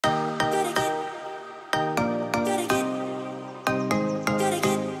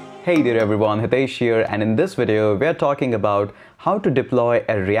Hey there everyone, Hitesh here, and in this video we are talking about how to deploy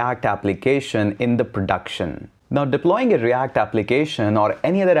a React application in the production. Now, deploying a React application or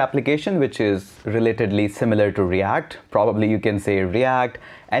any other application which is relatedly similar to React, probably you can say React,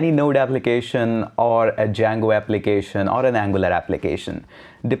 any Node application or a Django application or an Angular application.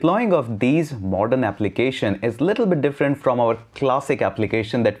 Deploying of these modern application is a little bit different from our classic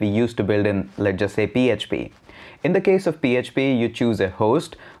application that we used to build in, let's just say, PHP. In the case of PHP, you choose a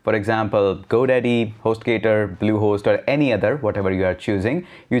host, for example, GoDaddy, HostGator, Bluehost, or any other, whatever you are choosing.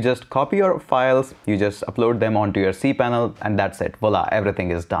 You just copy your files, you just upload them onto your cPanel, and that's it. Voila, everything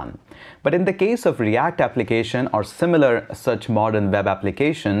is done. But in the case of React application or similar such modern web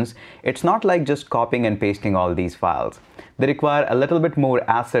applications, it's not like just copying and pasting all these files. They require a little bit more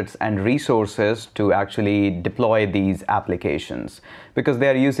assets and resources to actually deploy these applications because they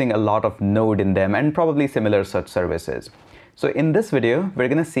are using a lot of Node in them and probably similar such services. So in this video, we're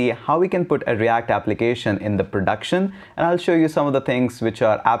going to see how we can put a React application in the production, and I'll show you some of the things which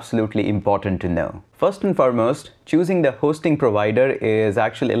are absolutely important to know. First and foremost, choosing the hosting provider is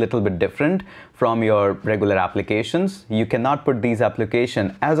actually a little bit different from your regular applications. You cannot put these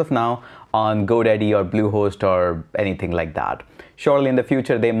applications as of now on GoDaddy or Bluehost or anything like that. Surely in the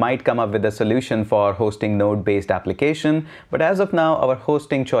future they might come up with a solution for hosting node-based application, but as of now our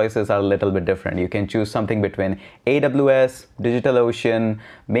hosting choices are a little bit different. You can choose something between AWS, DigitalOcean,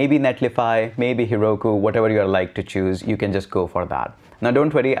 maybe Netlify, maybe Heroku, whatever you like to choose, you can just go for that. Now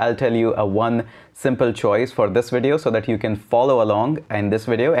don't worry, I'll tell you one simple choice for this video so that you can follow along in this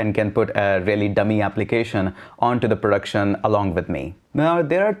video and can put a really dummy application onto the production along with me. Now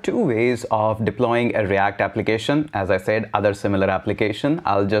there are two ways of deploying a React application. As I said, other similar application,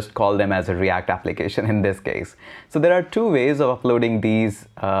 I'll just call them as a React application in this case. So there are two ways of uploading these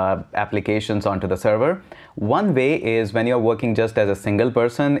applications onto the server. One way is when you're working just as a single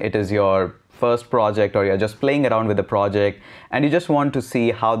person, it is your first project or you're just playing around with the project and you just want to see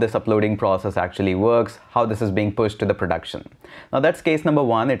how this uploading process actually works, how this is being pushed to the production. Now that's case number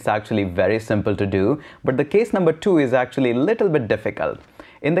one. It's actually very simple to do, but the case number two is actually a little bit difficult.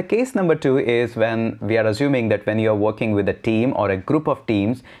 In the case number two is when we are assuming that when you're working with a team or a group of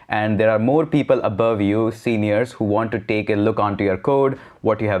teams and there are more people above you, seniors, who want to take a look onto your code,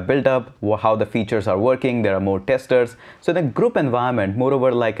 what you have built up, how the features are working, there are more testers. So the group environment,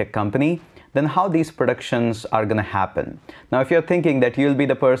 moreover like a company, then how these productions are going to happen. Now, if you're thinking that you'll be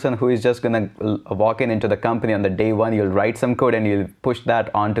the person who is just going to walk into the company on the day one, you'll write some code and you'll push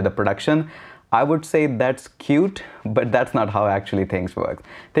that onto the production, I would say that's cute, but that's not how actually things work.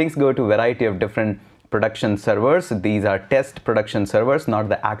 Things go to a variety of different production servers. These are test production servers, not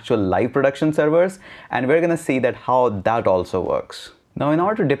the actual live production servers. And we're going to see that how that also works. Now, in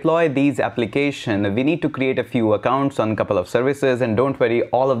order to deploy these applications, we need to create a few accounts on a couple of services, and don't worry,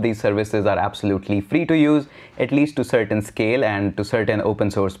 all of these services are absolutely free to use, at least to certain scale and to certain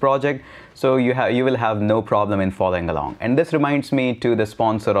open source project. So you will have no problem in following along. And this reminds me to the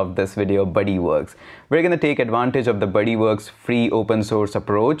sponsor of this video, buddy.works. We're going to take advantage of the buddy.works free open source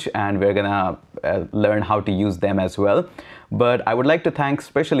approach, and we're going to learn how to use them as well. But I would like to thank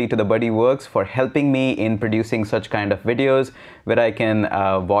especially to the buddy.works for helping me in producing such kind of videos where I can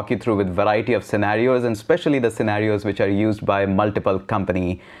walk you through with variety of scenarios, and especially the scenarios which are used by multiple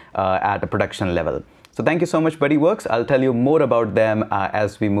company at a production level. So thank you so much, buddy.works. I'll tell you more about them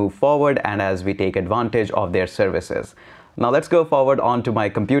as we move forward and as we take advantage of their services. Now let's go forward onto my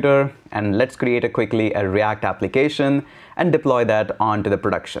computer and let's create quickly a React application and deploy that onto the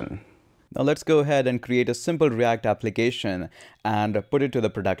production. Now let's go ahead and create a simple React application and put it to the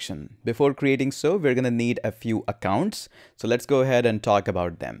production. Before creating so, we're going to need a few accounts. So let's go ahead and talk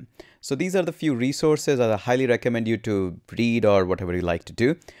about them. So these are the few resources that I highly recommend you to read or whatever you like to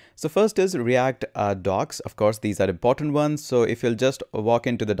do. So first is React docs. Of course, these are important ones. So if you'll just walk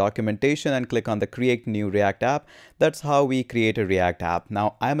into the documentation and click on the create new React app, that's how we create a React app.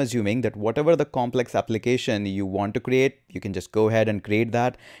 Now I'm assuming that whatever the complex application you want to create, you can just go ahead and create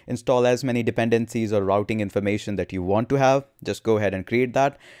that, install as many dependencies or routing information that you want to have. Just go ahead and create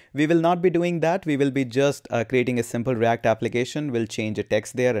that. We will not be doing that. We will be just creating a simple React application. We'll change a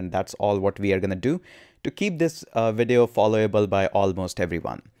text there, and that's all what we are going to do to keep this video followable by almost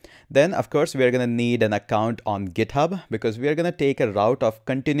everyone. Then, of course, we are going to need an account on GitHub because we are going to take a route of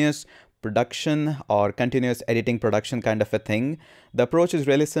continuous production or continuous editing production kind of a thing. The approach is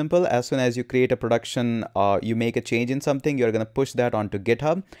really simple. As soon as you create a production, you make a change in something, you're going to push that onto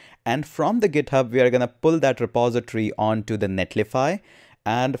GitHub. And from the GitHub, we are going to pull that repository onto the Netlify.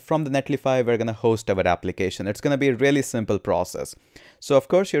 And from the Netlify, we're going to host our application. It's going to be a really simple process. So of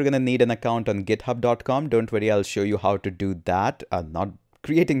course, you're going to need an account on github.com. Don't worry, I'll show you how to do that. Not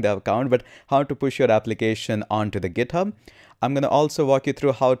creating the account, but how to push your application onto the GitHub. I'm going to also walk you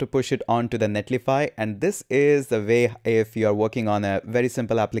through how to push it onto the Netlify. And this is the way if you're working on a very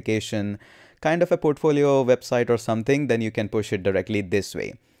simple application, kind of a portfolio website or something, then you can push it directly this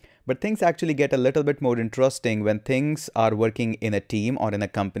way. But things actually get a little bit more interesting when things are working in a team or in a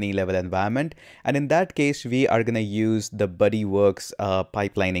company level environment. And in that case, we are going to use the buddy.works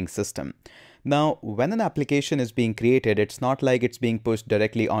pipelining system. Now, when an application is being created, it's not like it's being pushed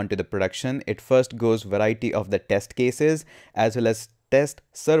directly onto the production. It first goes variety of the test cases as well as test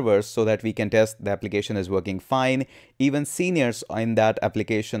servers so that we can test the application is working fine. Even seniors in that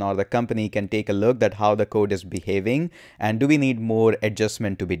application or the company can take a look at how the code is behaving and do we need more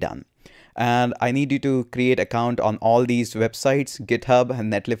adjustment to be done. And I need you to create account on all these websites, GitHub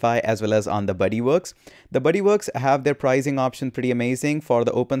and Netlify, as well as on the buddy.works. The buddy.works have their pricing option pretty amazing for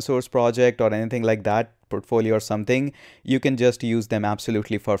the open source project or anything like that, portfolio or something. You can just use them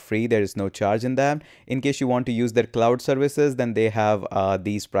absolutely for free. There is no charge in that. In case you want to use their cloud services, then they have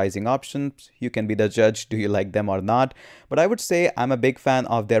these pricing options. You can be the judge. Do you like them or not? But I would say I'm a big fan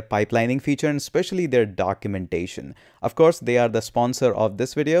of their pipelining feature and especially their documentation. Of course, they are the sponsor of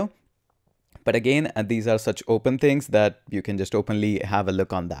this video. But again, these are such open things that you can just openly have a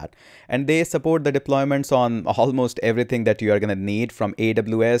look on that. And they support the deployments on almost everything that you are going to need, from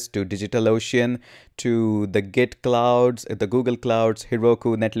AWS to DigitalOcean to the Git clouds, the Google clouds,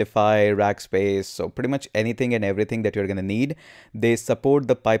 Heroku, Netlify, Rackspace. So pretty much anything and everything that you're going to need. They support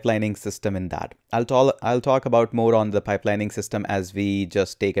the pipelining system in that. I'll talk about more on the pipelining system as we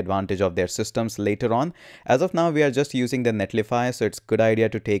just take advantage of their systems later on. As of now, we are just using the Netlify, so it's a good idea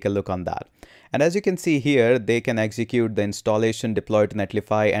to take a look on that. And as you can see here, they can execute the installation, deploy to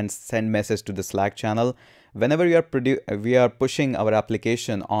Netlify, and send message to the Slack channel. Whenever we are pushing our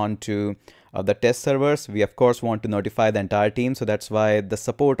application onto the test servers, we of course want to notify the entire team. So that's why the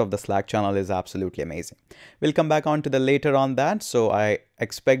support of the Slack channel is absolutely amazing. We'll come back on to the later on that. So I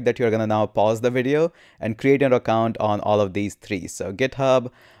expect that you're going to now pause the video and create an account on all of these three. So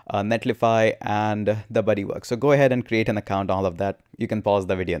GitHub, Netlify, and the buddy.works. So go ahead and create an account on all of that. You can pause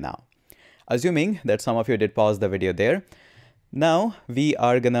the video now. Assuming that some of you did pause the video there. Now we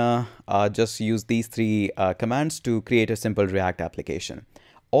are gonna just use these three commands to create a simple React application.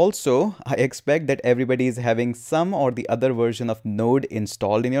 Also, I expect that everybody is having some or the other version of Node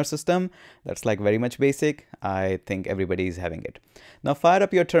installed in your system. That's like very much basic. I think everybody is having it. Now fire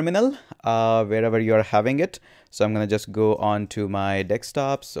up your terminal wherever you're having it. So I'm gonna just go on to my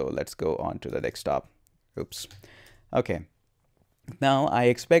desktop. So let's go on to the desktop. Oops. Okay. Now, I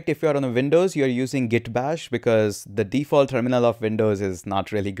expect if you're on a Windows, you're using Git Bash because the default terminal of Windows is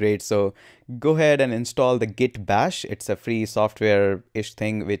not really great. So go ahead and install the Git Bash. It's a free software-ish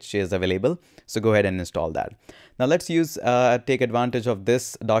thing which is available. So go ahead and install that. Now let's take advantage of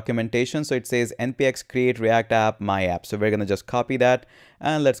this documentation. So it says npx create react app my app. So we're going to just copy that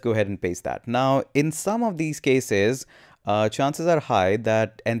and let's go ahead and paste that. Now, in some of these cases, chances are high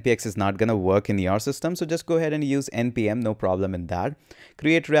that npx is not going to work in your system. So just go ahead and use npm, no problem in that.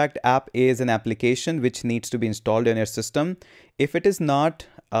 Create react app is an application which needs to be installed in your system. If it is not,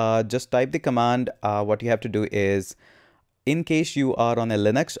 just type the command. What you have to do is, in case you are on a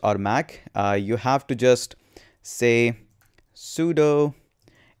Linux or Mac, you have to just say sudo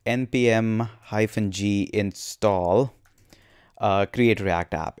npm-g install create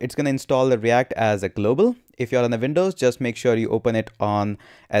react app. It's going to install the React as a global. If you're on the Windows, just make sure you open it on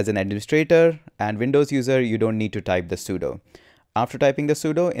as an administrator, and Windows user, you don't need to type the sudo. After typing the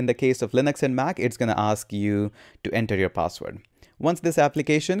sudo, in the case of Linux and Mac, it's going to ask you to enter your password. Once this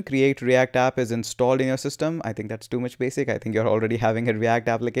application create React app is installed in your system, I think that's too much basic. I think you're already having a React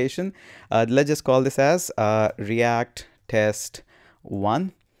application. Let's just call this as React test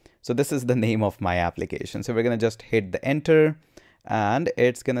 1. So this is the name of my application. So we're going to just hit the enter and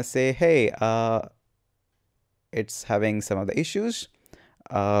it's going to say, hey, it's having some of the issues.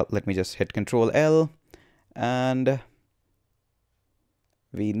 Let me just hit Control L and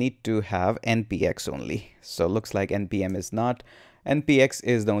we need to have npx only. So looks like npm is not. npx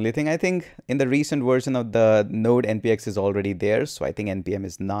is the only thing. I think in the recent version of the node, npx is already there. So I think npm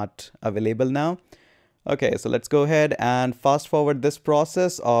is not available now. Okay, so let's go ahead and fast forward this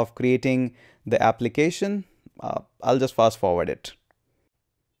process of creating the application. I'll just fast forward it.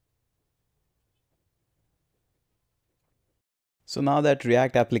 So now that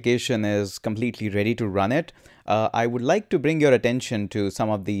React application is completely ready to run it, I would like to bring your attention to some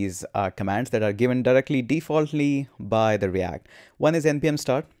of these commands that are given directly defaultly by the React. One is npm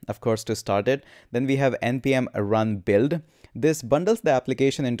start, of course, to start it. Then we have npm run build. This bundles the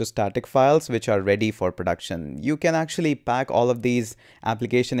application into static files which are ready for production. You can actually pack all of these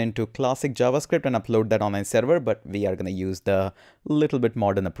application into classic JavaScript and upload that on a server, but we are going to use the little bit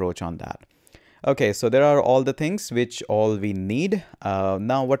modern approach on that. Okay, so there are all the things which all we need.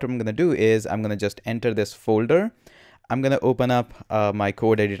 Now what I'm going to do is I'm going to just enter this folder. I'm going to open up my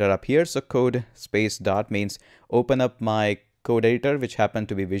code editor up here. So code space dot means open up my code editor, which happened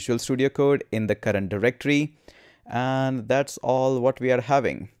to be Visual Studio Code in the current directory. And that's all what we are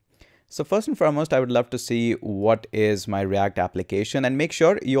having. So first and foremost, I would love to see what is my React application, and make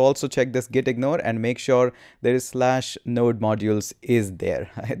sure you also check this git ignore and make sure there is /node modules is there.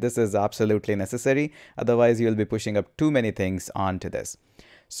 This is absolutely necessary. Otherwise, you'll be pushing up too many things onto this.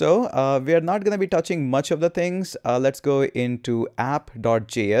 So we are not going to be touching much of the things. Let's go into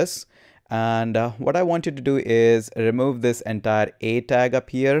app.js. And what I want you to do is remove this entire A tag up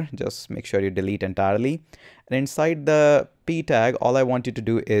here. Just make sure you delete entirely. And inside the P tag, all I want you to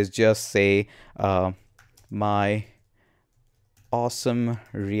do is just say my awesome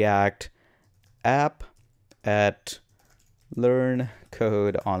React app at learn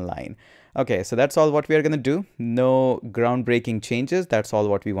code online. Okay, so that's all what we are going to do. No groundbreaking changes. That's all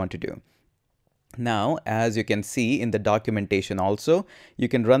what we want to do. Now, as you can see in the documentation also, you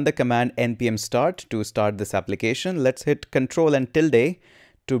can run the command npm start to start this application. Let's hit Control and tilde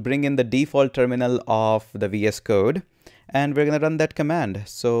to bring in the default terminal of the VS Code. And we're going to run that command.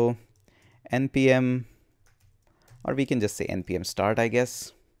 So npm, or we can just say npm start, I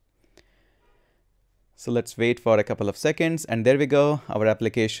guess. So let's wait for a couple of seconds, and there we go. Our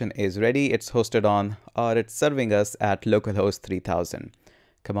application is ready. It's hosted on, or it's serving us at localhost 3000.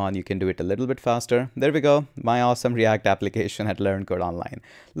 Come on, you can do it a little bit faster. There we go. My awesome React application at Learn Code Online.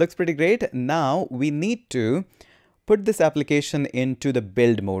 Looks pretty great. Now we need to put this application into the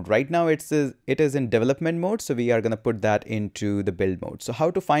build mode. Right now it is in development mode, so we are going to put that into the build mode. So how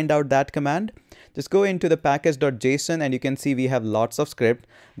to find out that command? Just go into the package.json and you can see we have lots of script.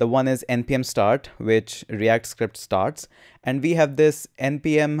 The one is npm start, which React script starts, and we have this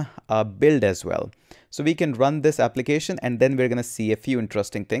npm build as well. So we can run this application and then we're going to see a few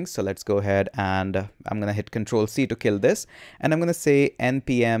interesting things. So let's go ahead and I'm going to hit Control C to kill this, and I'm going to say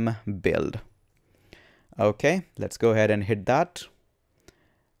npm build. Okay, let's go ahead and hit that.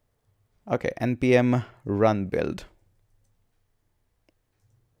 Okay, npm run build.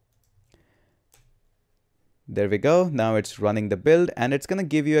 There we go. Now it's running the build, and it's going to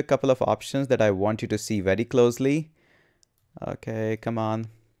give you a couple of options that I want you to see very closely. Okay, come on.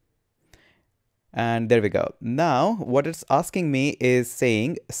 And there we go. Now what it's asking me is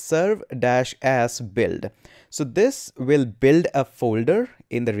saying serve-s build. So this will build a folder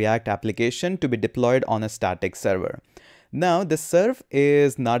in the React application to be deployed on a static server. Now the serve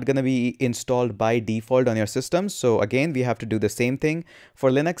is not going to be installed by default on your system. So again, we have to do the same thing. For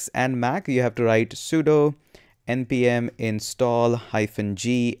Linux and Mac, you have to write sudo npm install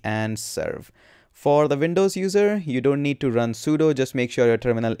 -g and serve. For the Windows user, you don't need to run sudo. Just make sure your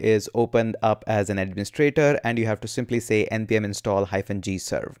terminal is opened up as an administrator, and you have to simply say npm install -g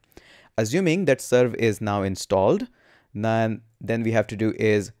serve. Assuming that serve is now installed, then we have to do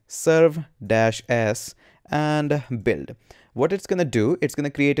is serve-s and build. What it's going to do, it's going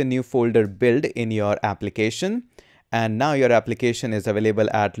to create a new folder build in your application. And now your application is available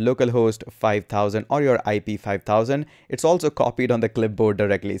at localhost 5000 or your IP 5000. It's also copied on the clipboard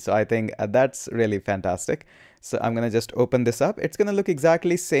directly. So I think that's really fantastic. So I'm going to just open this up. It's going to look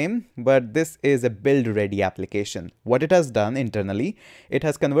exactly same, but this is a build ready application. What it has done internally, it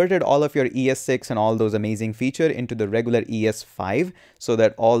has converted all of your ES6 and all those amazing features into the regular ES5 so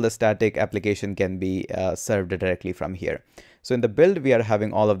that all the static application can be served directly from here. So in the build, we are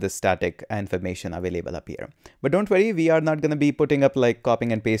having all of this static information available up here. But don't worry, we are not going to be putting up like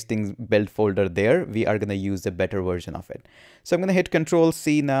copying and pasting build folder there. We are going to use a better version of it. So I'm going to hit Control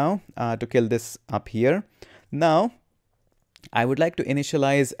C now to kill this up here. Now, I would like to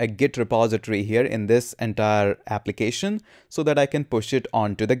initialize a Git repository here in this entire application so that I can push it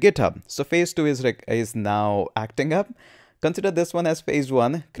onto the GitHub. So phase 2 is now acting up. Consider this one as phase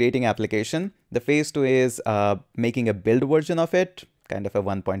 1, creating application. The phase 2 is making a build version of it, kind of a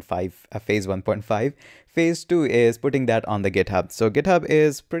 1.5, a phase 1.5. Phase 2 is putting that on the GitHub. So GitHub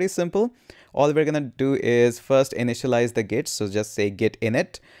is pretty simple. All we're going to do is first initialize the Git. So just say git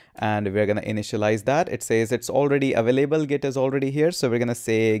init, and we're going to initialize that. It says it's already available. Git is already here. So we're going to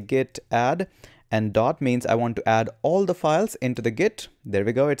say git add, and dot means I want to add all the files into the Git. There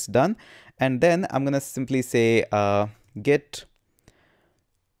we go. It's done. And then I'm going to simply say git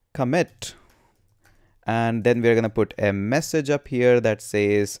commit, and then we're going to put a message up here that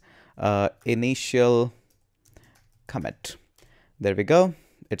says initial commit. There we go.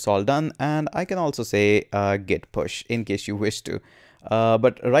 It's all done. And I can also say git push in case you wish to.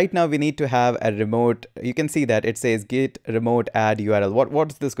 But right now we need to have a remote. You can see that it says git remote add URL.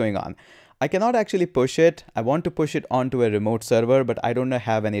 What's this going on? I cannot actually push it. I want to push it onto a remote server, but I don't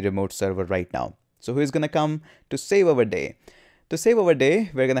have any remote server right now. So who's going to come to save our day? To save our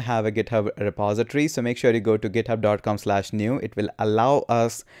day, we're going to have a GitHub repository. So make sure you go to github.com/new. It will allow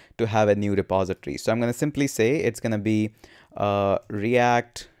us to have a new repository. So I'm going to simply say it's going to be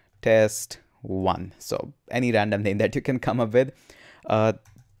React test 1. So any random name that you can come up with.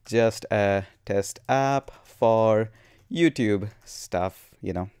 Just a test app for YouTube stuff,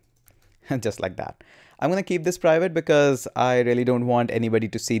 you know, just like that. I'm going to keep this private because I really don't want anybody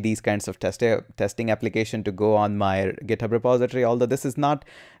to see these kinds of testing application to go on my GitHub repository. Although this is not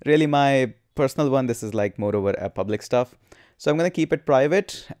really my personal one. This is like moreover a public stuff. So I'm going to keep it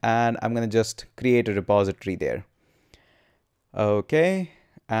private and I'm going to just create a repository there. Okay.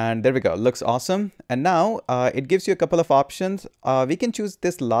 And there we go. Looks awesome. And now it gives you a couple of options. We can choose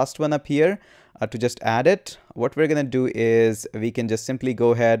this last one up here to just add it. What we're going to do is we can just simply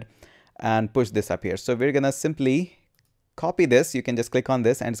go ahead and push this up here. So we're going to simply copy this. You can just click on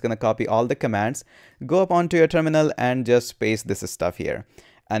this and it's going to copy all the commands. Go up onto your terminal and just paste this stuff here.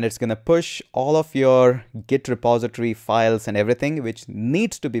 And it's going to push all of your Git repository files and everything which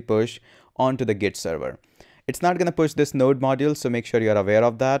needs to be pushed onto the Git server. It's not going to push this node module, so make sure you're aware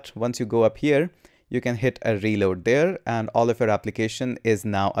of that. Once you go up here, you can hit a reload there and all of your application is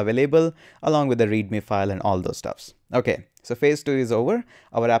now available along with the README file and all those stuffs. Okay, so phase 2 is over.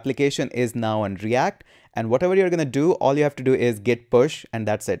 Our application is now on React, and whatever you're going to do, all you have to do is git push and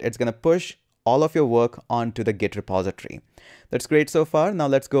that's it. It's going to push all of your work onto the Git repository. That's great so far. Now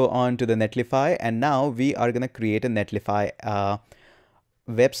let's go on to the Netlify, and now we are going to create a Netlify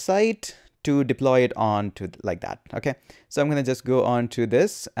website to deploy it on to like that. Okay, so I'm going to just go on to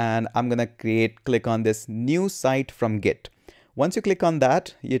this and I'm going to click on this new site from Git. Once you click on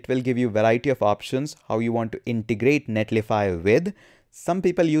that, it will give you a variety of options how you want to integrate Netlify with. Some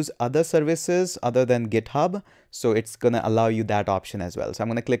people use other services other than GitHub, so it's going to allow you that option as well. So I'm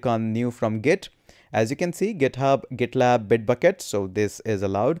going to click on new from Git. As you can see, GitHub, GitLab, Bitbucket, so this is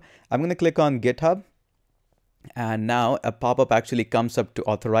allowed. I'm going to click on GitHub. And now a pop-up actually comes up to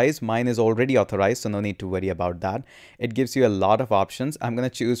authorize. Mine is already authorized, so no need to worry about that. It gives you a lot of options. I'm going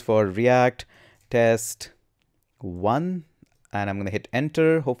to choose for React test 1 and I'm going to hit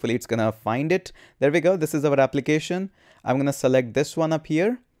enter. Hopefully it's going to find it. There we go. This is our application. I'm going to select this one up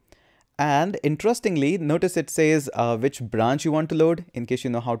here. And interestingly, notice it says which branch you want to load. In case you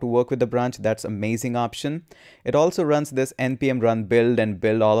know how to work with the branch, that's amazing option. It also runs this npm run build and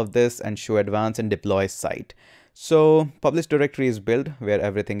build all of this and show advanced and deploy site. So publish directory is built where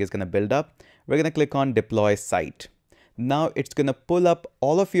everything is going to build up. We're going to click on deploy site. Now it's going to pull up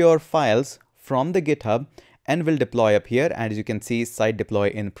all of your files from the GitHub and will deploy up here. And as you can see, site deploy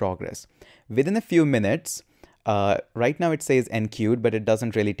in progress. Within a few minutes, right now it says enqueued, but it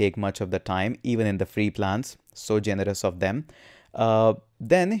doesn't really take much of the time, even in the free plans. So generous of them.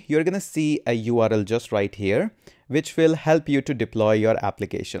 Then you're going to see a URL just right here, which will help you to deploy your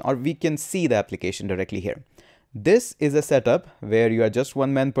application, or we can see the application directly here. This is a setup where you are just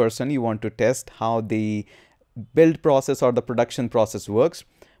one-man person. You want to test how the build process or the production process works.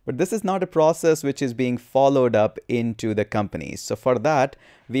 But this is not a process which is being followed up into the company. So for that,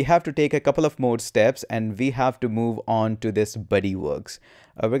 we have to take a couple of more steps and we have to move on to this buddy.works.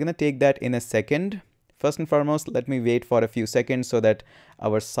 We're going to take that in a second. First and foremost, let me wait for a few seconds so that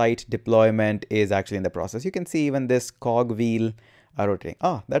our site deployment is actually in the process. You can see even this cog wheel rotating.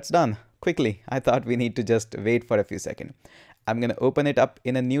 Oh, that's done quickly. I thought we need to just wait for a few seconds. I'm going to open it up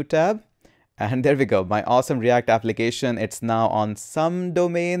in a new tab. And there we go, my awesome React application. It's now on some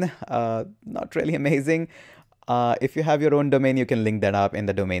domain, not really amazing. If you have your own domain, you can link that up in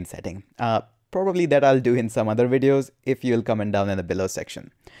the domain setting. Probably that I'll do in some other videos if you'll comment down in the below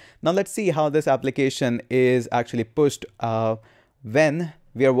section. Now let's see how this application is actually pushed when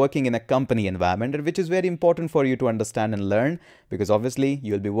we are working in a company environment, which is very important for you to understand and learn, because obviously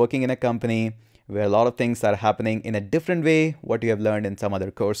you'll be working in a company where a lot of things are happening in a different way, what you have learned in some other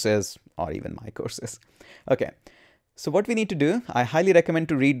courses or even my courses. Okay, so what we need to do, I highly recommend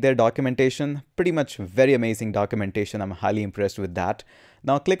to read their documentation. Pretty much very amazing documentation. I'm highly impressed with that.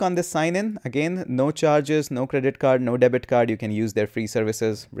 Now click on this sign in. Again, no charges, no credit card, no debit card. You can use their free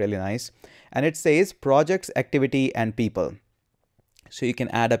services. Really nice. And it says projects, activity, and people. So you can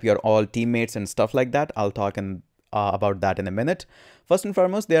add up your all teammates and stuff like that. I'll talk about that in a minute. First and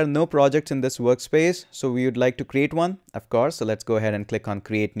foremost, there are no projects in this workspace. So we would like to create one, of course. So let's go ahead and click on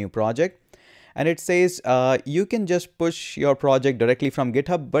create new project. And it says you can just push your project directly from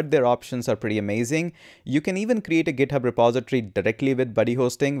GitHub, but their options are pretty amazing. You can even create a GitHub repository directly with Buddy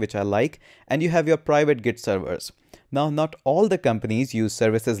hosting, which I like, and you have your private Git servers. Now, not all the companies use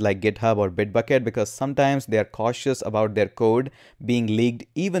services like GitHub or Bitbucket because sometimes they are cautious about their code being leaked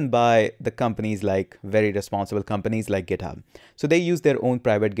even by the companies like very responsible companies like GitHub. So they use their own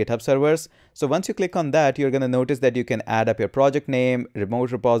private GitHub servers. So once you click on that, you're going to notice that you can add up your project name,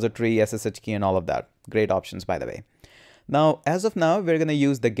 remote repository, SSH key, and all of that. Great options, by the way. Now, as of now, we're going to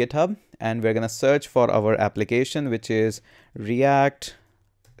use the GitHub and we're going to search for our application, which is React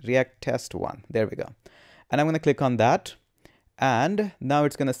Test 1. There we go. And I'm going to click on that. And now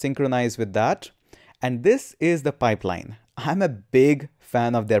it's going to synchronize with that. And this is the pipeline. I'm a big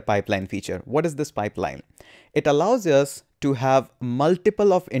fan of their pipeline feature. What is this pipeline? It allows us to have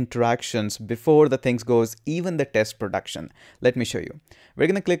multiple of interactions before the things goes even the test production. Let me show you. We're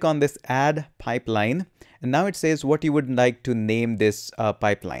going to click on this add pipeline. And now it says what you would like to name this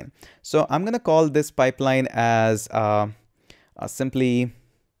pipeline. So I'm going to call this pipeline as simply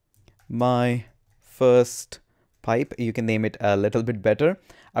my first pipe. You can name it a little bit better.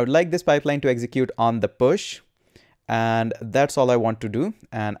 I would like this pipeline to execute on the push, and that's all I want to do.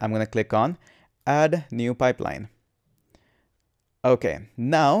 And I'm going to click on add new pipeline. Okay,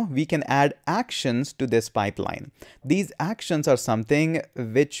 now we can add actions to this pipeline. These actions are something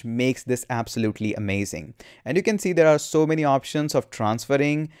which makes this absolutely amazing. And you can see there are so many options of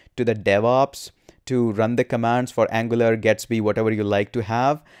transferring to the DevOps, to run the commands for Angular, Gatsby, whatever you like to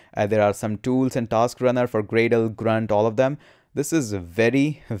have. There are some tools and task runner for Gradle, Grunt, all of them. This is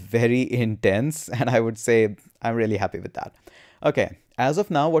very, very intense. And I would say I'm really happy with that. Okay, as of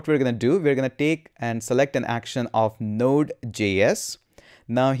now, what we're going to do, we're going to take and select an action of Node.js.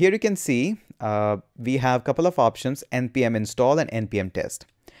 Now here you can see we have a couple of options, npm install and npm test.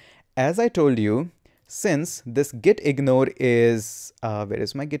 As I told you, since this git ignore is, where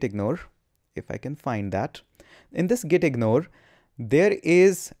is my git ignore? If I can find that. In this git ignore, there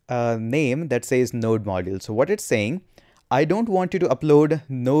is a name that says node module. So what it's saying, I don't want you to upload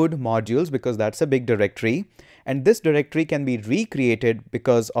node modules because that's a big directory. And this directory can be recreated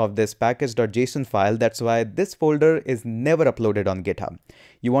because of this package.json file. That's why this folder is never uploaded on GitHub.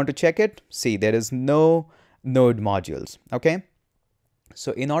 You want to check it? See, there is no node modules. Okay.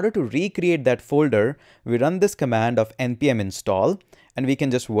 So in order to recreate that folder, we run this command of npm install. And we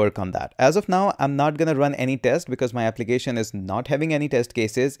can just work on that. As of now, I'm not going to run any test because my application is not having any test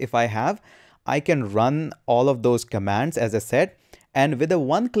cases. If I have, I can run all of those commands as I said. And with a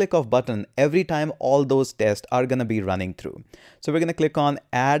one click of button, every time all those tests are going to be running through. So we're going to click on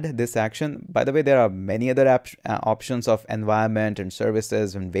add this action. By the way, there are many other options of environment and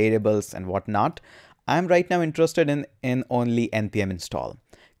services and variables and whatnot. I'm right now interested in only npm install.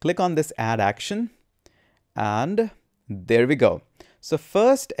 Click on this add action and there we go. So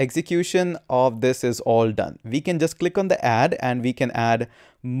first execution of this is all done. We can just click on the add and we can add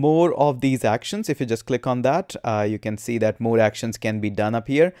more of these actions. If you just click on that, you can see that more actions can be done up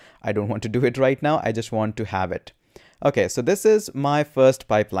here. I don't want to do it right now. I just want to have it. Okay, so this is my first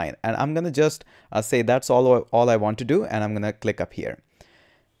pipeline and I'm going to just say that's all I want to do. And I'm going to click up here.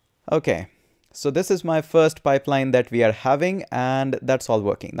 Okay, so this is my first pipeline that we are having and that's all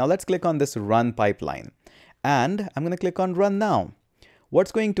working. Now let's click on this run pipeline and I'm going to click on run now.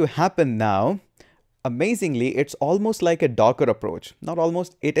 What's going to happen now, amazingly, it's almost like a Docker approach. Not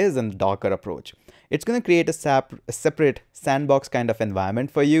almost, it is a Docker approach. It's going to create a separate sandbox kind of environment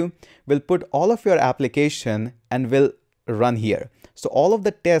for you. We'll put all of your application and we'll run here. So all of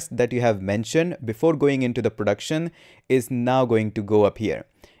the tests that you have mentioned before going into the production is now going to go up here.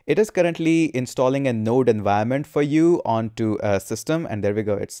 It is currently installing a node environment for you onto a system. And there we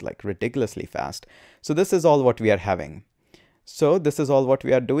go. It's like ridiculously fast. So this is all what we are having. So this is all what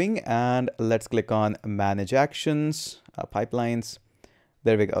we are doing and let's click on manage actions, pipelines.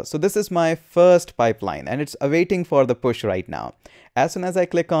 There we go. So this is my first pipeline and it's awaiting for the push right now. As soon as I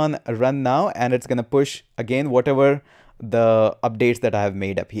click on run now and it's going to push again, whatever the updates that I have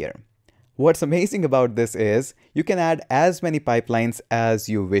made up here. What's amazing about this is you can add as many pipelines as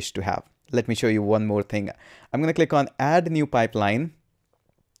you wish to have. Let me show you one more thing. I'm going to click on add new pipeline.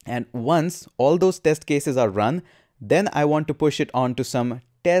 And once all those test cases are run, then I want to push it onto some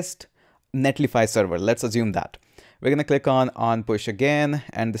test Netlify server. Let's assume that. We're going to click on push again.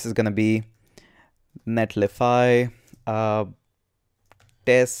 And this is going to be Netlify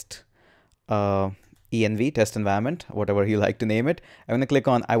test env, test environment, whatever you like to name it. I'm going to click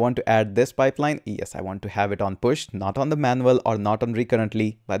on I want to add this pipeline. Yes, I want to have it on push, not on the manual or not on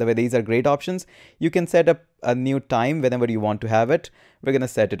recurrently. By the way, these are great options. You can set up a new time whenever you want to have it. We're going to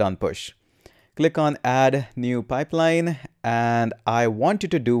set it on push. Click on add new pipeline, and I want you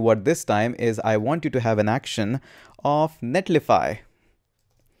to do what this time is I want you to have an action of netlify.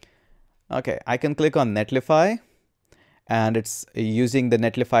 Okay, I can click on netlify, and it's using the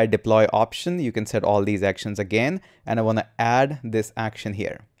netlify deploy option. You can set all these actions again, and I want to add this action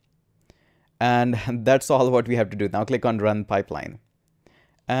here. And that's all what we have to do. Now click on run pipeline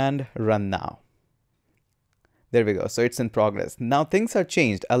and run now. There we go. So it's in progress. Now things are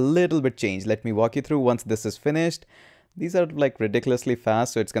changed, a little bit changed. Let me walk you through once this is finished. These are like ridiculously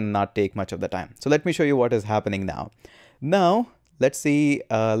fast, so it's going to not take much of the time. So let me show you what is happening now. Now, let's see,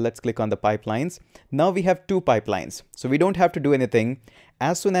 let's click on the pipelines. Now we have two pipelines, so we don't have to do anything.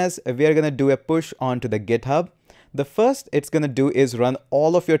 As soon as we are going to do a push onto the GitHub, the first it's going to do is run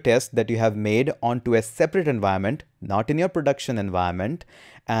all of your tests that you have made onto a separate environment, not in your production environment.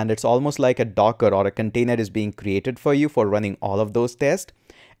 And it's almost like a Docker or a container is being created for you for running all of those tests.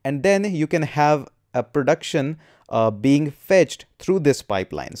 And then you can have a production being fetched through this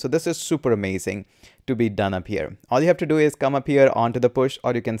pipeline. So this is super amazing to be done up here. All you have to do is come up here onto the push,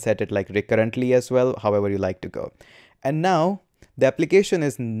 or you can set it like recurrently as well, however you like to go. And now the application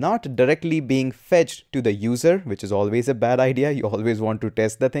is not directly being fetched to the user, which is always a bad idea. You always want to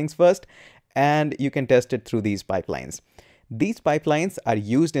test the things first, and you can test it through these pipelines. These pipelines are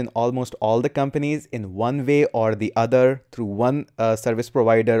used in almost all the companies in one way or the other, through one service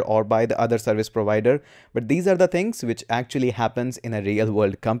provider or by the other service provider. But these are the things which actually happens in a real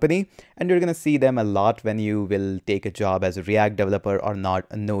world company, and you're going to see them a lot when you will take a job as a React developer or not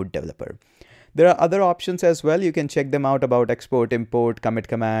a Node developer. There are other options as well. You can check them out about export, import, commit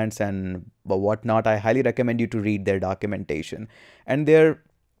commands, and whatnot. I highly recommend you to read their documentation. And their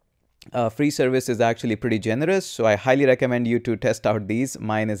free service is actually pretty generous, so I highly recommend you to test out these.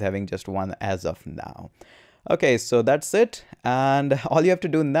 Mine is having just one as of now. Okay, so that's it. And all you have to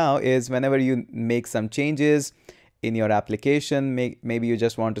do now is whenever you make some changes in your application, maybe you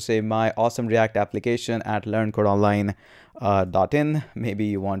just want to say my awesome React application at learncodeonline.in. Maybe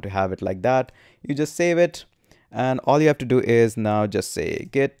you want to have it like that. You just save it, and all you have to do is now just say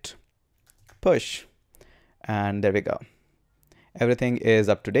git push, and there we go. Everything is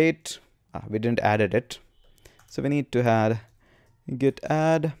up to date. We didn't added it, so we need to add git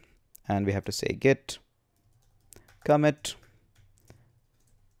add, and we have to say git commit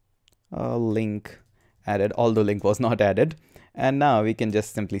link added, although link was not added. And now we can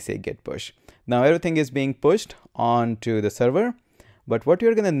just simply say git push. Now everything is being pushed onto the server. But what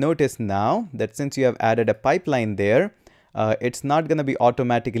you're going to notice now that since you have added a pipeline there, it's not going to be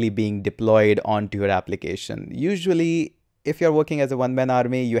automatically being deployed onto your application. Usually, if you're working as a one-man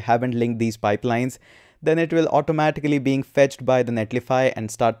army, you haven't linked these pipelines, then it will automatically being fetched by the Netlify and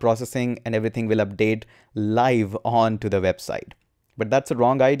start processing, and everything will update live onto the website. But that's a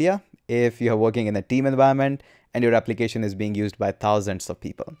wrong idea if you're working in a team environment and your application is being used by thousands of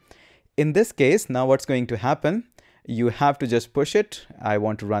people. In this case, now what's going to happen, you have to just push it. I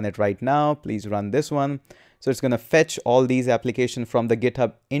want to run it right now. Please run this one. So it's going to fetch all these applications from the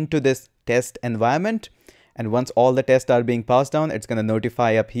GitHub into this test environment. And once all the tests are being passed down, it's going to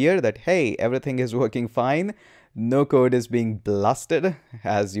notify up here that, hey, everything is working fine. No code is being blasted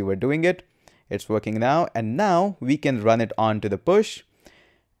as you were doing it. It's working now. And now we can run it onto the push.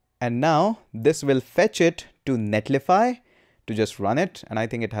 And now this will fetch it to Netlify to just run it. And I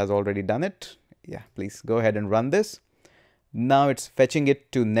think it has already done it. Yeah, please go ahead and run this. Now it's fetching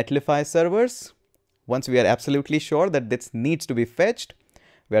it to Netlify servers. Once we are absolutely sure that this needs to be fetched,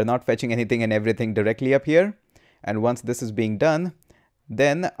 we are not fetching anything and everything directly up here. And once this is being done,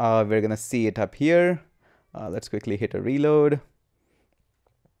 then we're going to see it up here. Let's quickly hit a reload.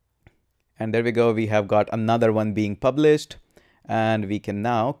 And there we go. We have got another one being published. And we can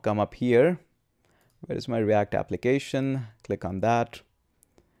now come up here. Where is my React application? Click on that.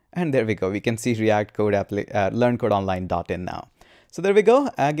 And there we go. We can see React code learncodeonline.in now. So there we go.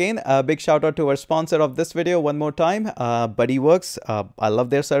 Again, a big shout out to our sponsor of this video one more time, buddy.works. I love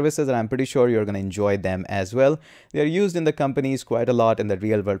their services and I'm pretty sure you're going to enjoy them as well. They're used in the companies quite a lot in the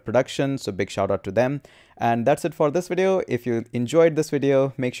real world production. So big shout out to them. And that's it for this video. If you enjoyed this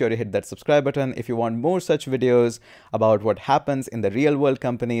video, make sure to hit that subscribe button. If you want more such videos about what happens in the real world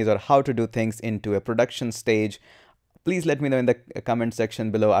companies or how to do things into a production stage, please let me know in the comment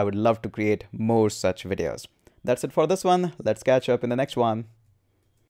section below. I would love to create more such videos. That's it for this one. Let's catch up in the next one.